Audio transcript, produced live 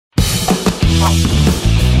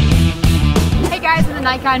the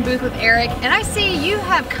Nikon booth with Eric, and I see you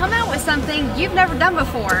have come out with something you've never done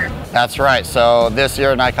before. That's right. So this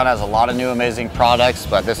year Nikon has a lot of new amazing products,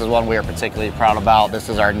 but this is one we are particularly proud about. This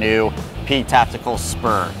is our new P-Tactical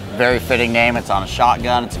Spur. Very fitting name. It's on a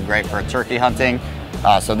shotgun. It's great for turkey hunting.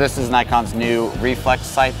 So this is Nikon's new reflex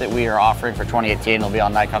sight that we are offering for 2018. It'll be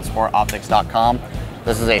on nikonsportoptics.com.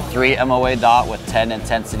 This is a 3 MOA dot with 10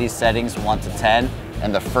 intensity settings, 1 to 10.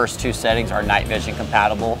 And the first 2 settings are night vision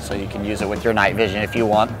compatible, so you can use it with your night vision if you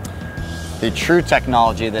want. The true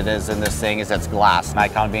technology that is in this thing is it's glass.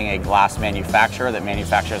 Nikon being a glass manufacturer that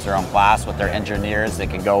manufactures their own glass with their engineers, they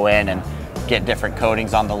can go in and get different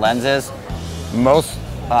coatings on the lenses. Most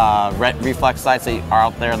reflex sights that are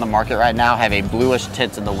out there in the market right now have a bluish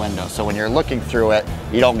tint in the window. So when you're looking through it,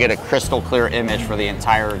 you don't get a crystal clear image for the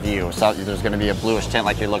entire view. So there's going to be a bluish tint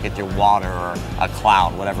like you're looking through water or a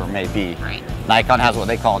cloud, whatever it may be. Right. Nikon has what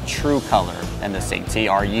they call true color in this thing,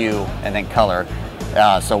 TRU and then color.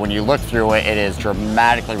 So when you look through it, it is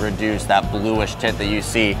dramatically reduced that bluish tint that you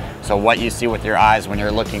see. So what you see with your eyes when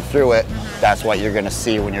you're looking through it, that's what you're going to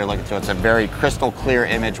see when you're looking through it. It's a very crystal clear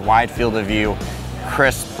image, wide field of view,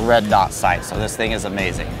 crisp red dot sight. So this thing is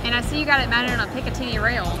amazing. And I see you got it mounted on a Picatinny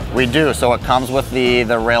rail. We do. So it comes with the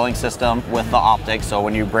railing system with the optics. So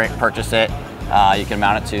when you purchase it, you can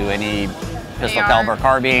mount it to any pistol caliber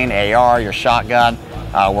carbine, AR, your shotgun.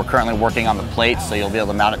 We're currently working on the plates, so you'll be able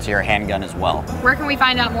to mount it to your handgun as well. Where can we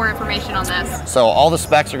find out more information on this? So all the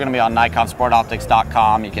specs are going to be on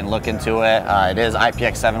nikonsportoptics.com. You can look into it. It is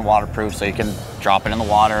IPX7 waterproof, so you can drop it in the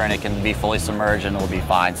water and it can be fully submerged and it'll be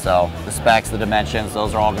fine. So the specs, the dimensions,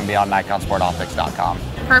 those are all going to be on nikonsportoptics.com.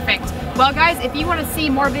 Perfect. Well guys, if you want to see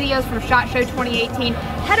more videos from SHOT Show 2018,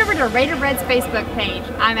 head over to Rated Red's Facebook page.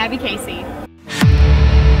 I'm Abby Casey.